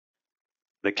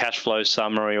the cash flow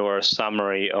summary or a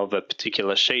summary of a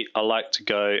particular sheet, I like to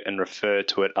go and refer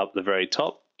to it up the very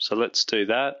top. So let's do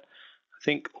that. I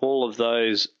think all of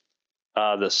those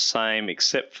are the same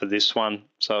except for this one.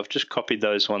 So I've just copied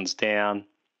those ones down.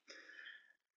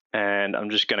 And I'm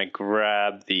just going to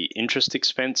grab the interest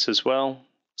expense as well.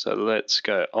 So let's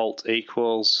go Alt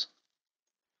equals.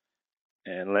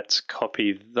 And let's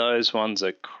copy those ones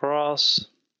across.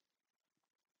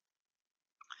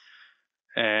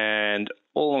 And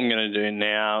all I'm going to do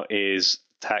now is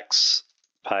tax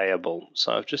payable.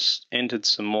 So I've just entered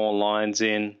some more lines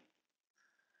in.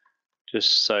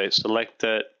 Just so select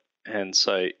it and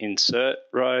so insert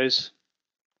rows.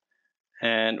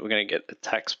 And we're going to get the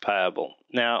tax payable.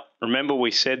 Now, remember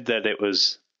we said that it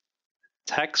was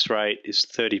tax rate is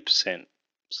 30%.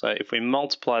 So if we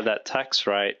multiply that tax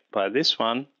rate by this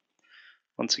one,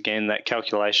 once again, that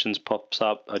calculations pops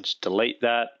up. I just delete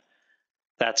that.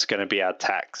 That's going to be our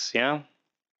tax, yeah?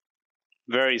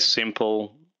 Very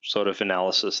simple sort of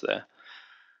analysis there.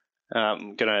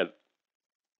 I'm going to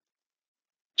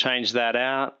change that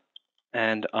out,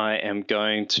 and I am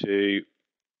going to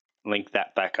link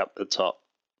that back up the top.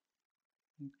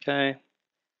 Okay,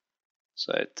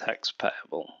 so tax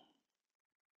payable.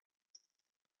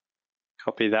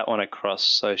 Copy that one across.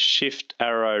 So Shift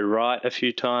arrow right a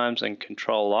few times and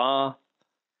Control R.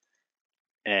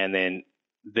 And then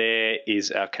there is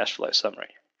our cash flow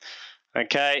summary.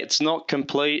 Okay, it's not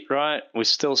complete, right? We're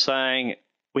still saying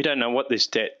we don't know what this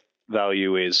debt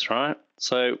value is, right?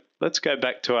 So let's go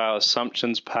back to our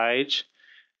assumptions page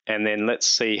and then let's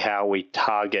see how we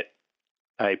target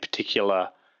a particular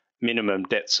minimum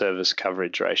debt service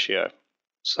coverage ratio.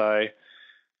 So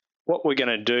what we're going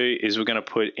to do is we're going to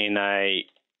put in a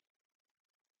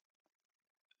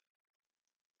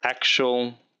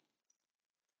actual,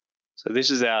 so this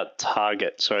is our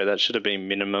target, sorry, that should have been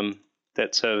minimum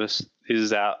debt service. This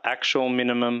is our actual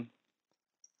minimum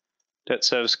debt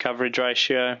service coverage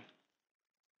ratio.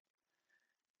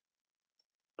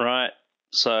 Right,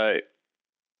 so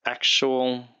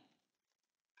actual,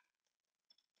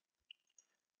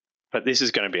 but this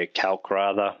is going to be a calc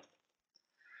rather.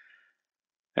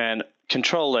 And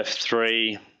Control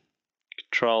F3,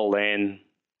 Control N,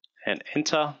 and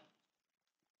Enter.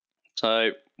 So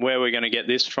where we're going to get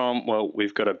this from? Well,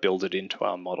 we've got to build it into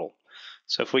our model.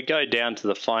 So if we go down to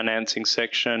the financing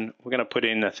section, we're going to put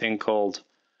in a thing called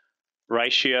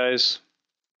ratios.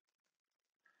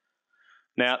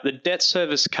 Now, the debt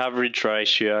service coverage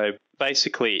ratio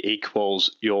basically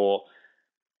equals your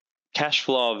cash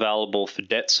flow available for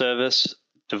debt service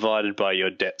divided by your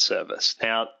debt service.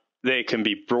 Now, there can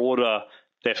be broader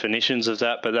definitions of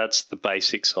that, but that's the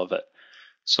basics of it.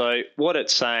 So what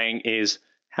it's saying is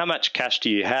how much cash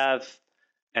do you have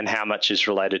and how much is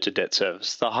related to debt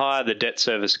service. The higher the debt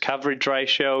service coverage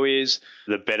ratio is,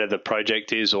 the better the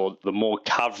project is, or the more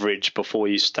coverage before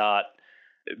you start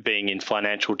being in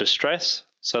financial distress.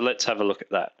 So let's have a look at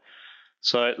that.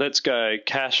 So let's go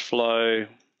cash flow.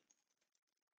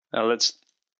 Now let's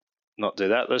not do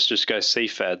that. Let's just go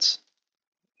CFADS.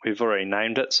 We've already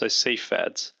named it, so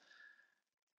CFADS.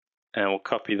 And we'll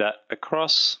copy that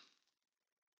across.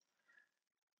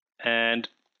 And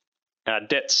our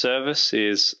debt service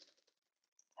is,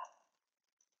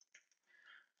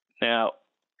 now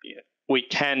we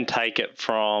can take it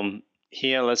from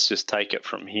here. Let's just take it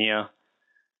from here.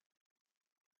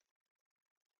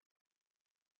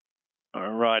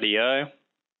 Rightio.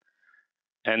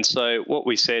 And so what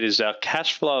we said is our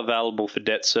cash flow available for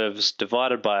debt service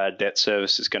divided by our debt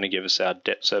service is going to give us our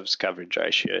debt service coverage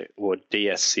ratio, or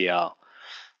DSCR.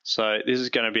 So this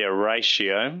is going to be a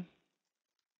ratio.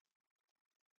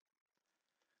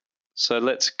 So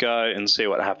let's go and see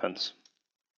what happens.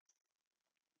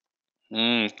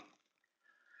 Isn't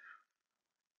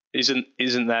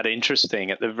that interesting?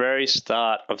 At the very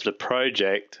start of the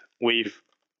project, we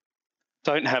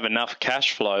don't have enough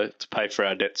cash flow to pay for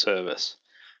our debt service.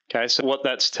 Okay, so what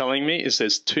that's telling me is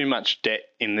there's too much debt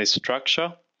in this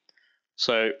structure.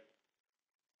 So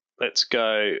let's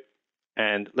go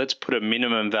and let's put a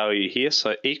minimum value here.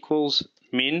 So equals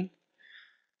min.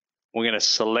 We're going to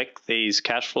select these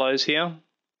cash flows here,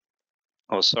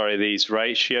 or sorry, these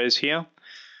ratios here.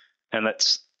 And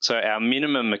so our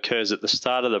minimum occurs at the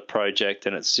start of the project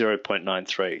and it's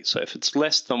 0.93. So if it's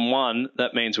less than 1,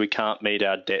 that means we can't meet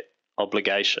our debt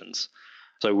obligations.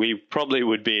 So we probably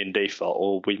would be in default,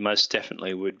 or we most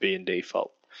definitely would be in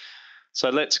default. So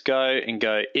let's go and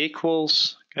go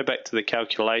equals, go back to the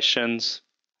calculations,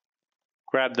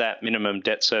 grab that minimum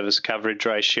debt service coverage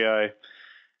ratio,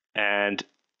 and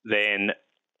then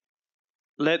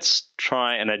let's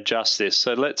try and adjust this.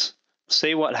 So let's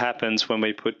see what happens when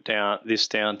we put this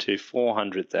down to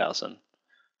 400,000.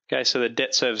 Okay, so the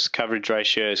debt service coverage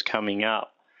ratio is coming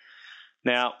up.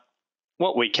 Now,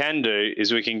 what we can do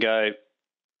is we can go,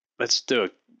 let's do a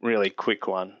really quick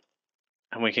one.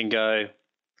 And we can go,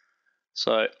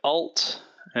 so Alt,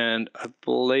 and I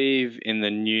believe in the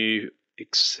new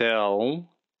Excel,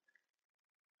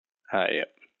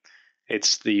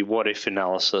 it's the what if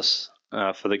analysis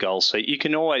for the goals. So you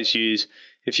can always use,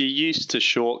 if you're used to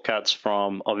shortcuts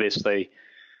from obviously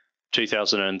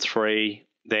 2003,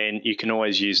 then you can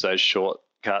always use those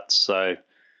shortcuts. So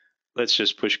let's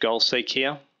just push goal seek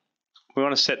here. We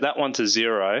want to set that one to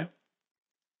 0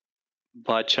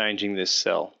 by changing this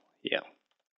cell here.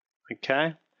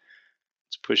 Okay,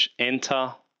 let's push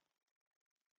enter.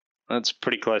 That's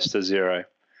pretty close to 0.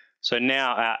 So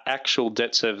now our actual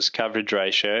debt service coverage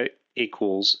ratio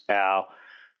equals our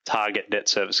target debt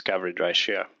service coverage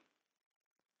ratio.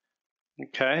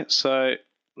 Okay, so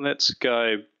let's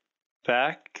go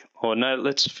back, or no,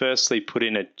 let's firstly put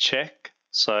in a check.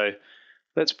 So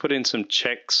let's put in some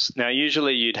checks. Now,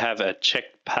 usually you'd have a check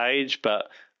page, but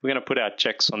we're going to put our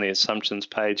checks on the assumptions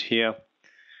page here.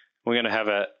 We're going to have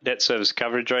a debt service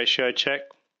coverage ratio check.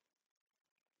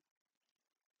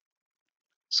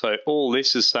 So all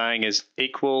this is saying is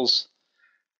equals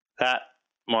that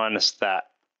minus that.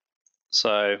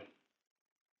 So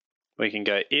we can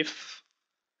go if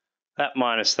that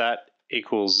minus that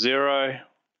equals 0,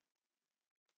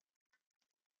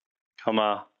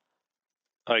 comma,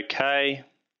 okay,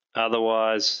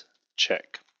 otherwise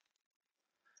check.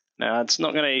 Now it's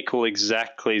not going to equal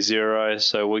exactly 0,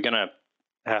 so we're going to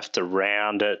have to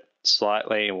round it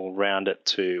slightly, and we'll round it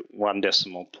to 1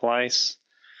 decimal place.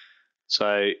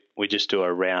 So we just do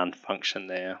a round function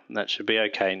there, and that should be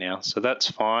okay now. So that's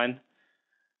fine.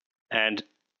 And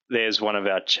there's one of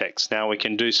our checks. Now we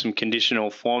can do some conditional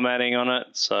formatting on it.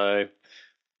 So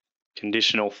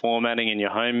conditional formatting in your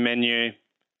home menu,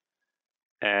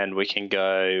 and we can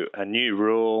go a new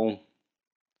rule,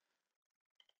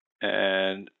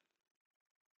 and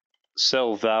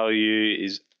cell value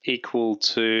is equal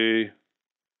to,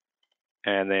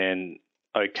 and then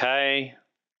okay.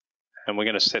 And we're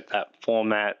going to set that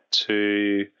format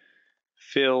to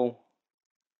fill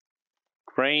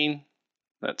green.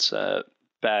 That's a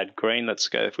bad green. Let's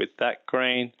go with that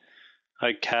green.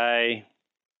 Okay.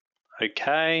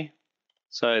 Okay.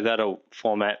 So that'll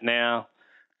format now.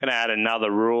 I'm going to add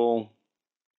another rule.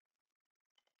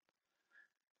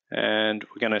 And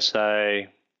we're going to say,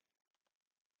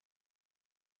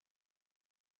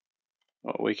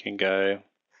 well, we can go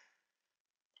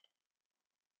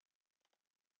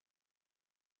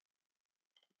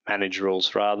manage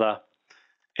rules rather.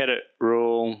 Edit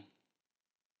rule,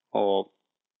 or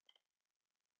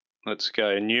let's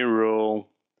go new rule,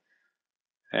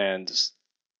 and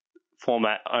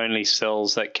format only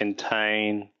cells that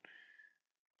contain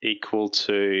equal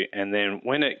to, and then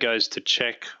when it goes to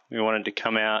check, we want it to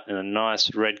come out in a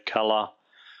nice red color.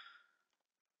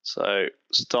 So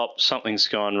stop, something's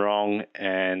gone wrong,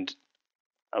 and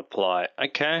apply.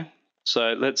 Okay,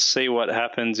 so let's see what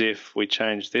happens if we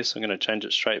change this. I'm going to change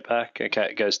it straight back. Okay,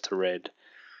 it goes to red.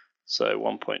 So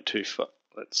 1.25,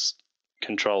 let's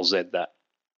Control Z that.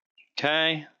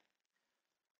 Okay,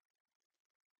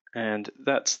 and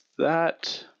that's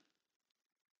that.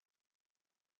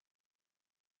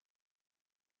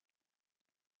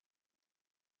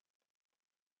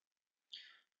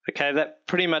 Okay, that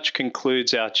pretty much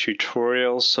concludes our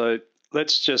tutorial. So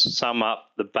let's just sum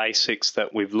up the basics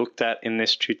that we've looked at in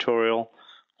this tutorial,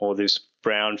 or this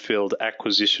brownfield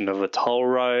acquisition of a toll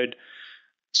road.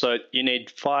 So you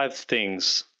need 5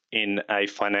 things in a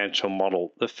financial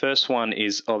model. The first one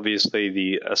is obviously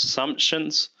the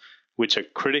assumptions, which are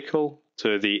critical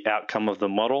to the outcome of the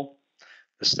model.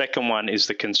 The second one is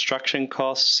the construction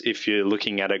costs if you're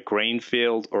looking at a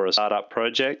greenfield or a startup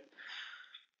project.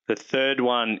 The third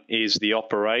one is the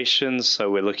operations, so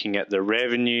we're looking at the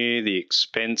revenue, the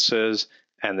expenses,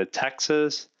 and the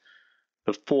taxes.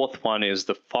 The fourth one is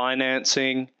the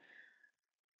financing,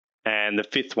 and the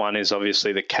fifth one is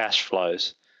obviously the cash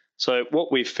flows. So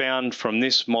what we found from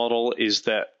this model is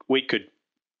that we could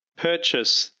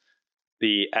purchase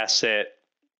the asset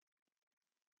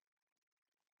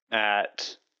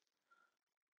at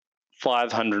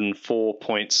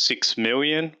 504.6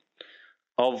 million,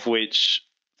 of which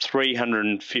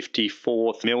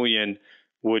 354 million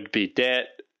would be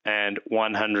debt and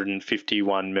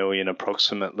 151 million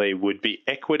approximately would be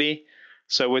equity.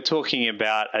 So we're talking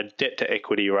about a debt to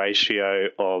equity ratio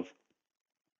of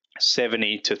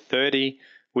 70 to 30,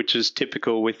 which is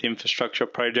typical with infrastructure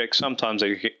projects. Sometimes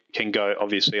it can go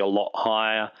obviously a lot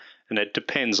higher, And it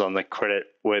depends on the credit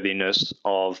worthiness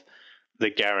of the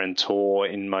guarantor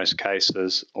in most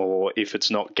cases, or if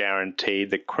it's not guaranteed,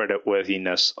 the credit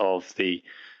worthiness of the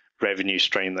revenue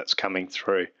stream that's coming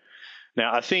through.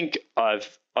 Now, I think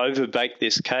I've overbaked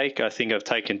this cake. I think I've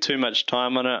taken too much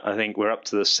time on it. I think we're up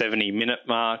to the 70-minute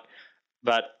mark,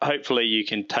 but hopefully you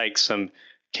can take some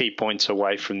key points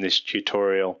away from this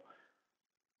tutorial.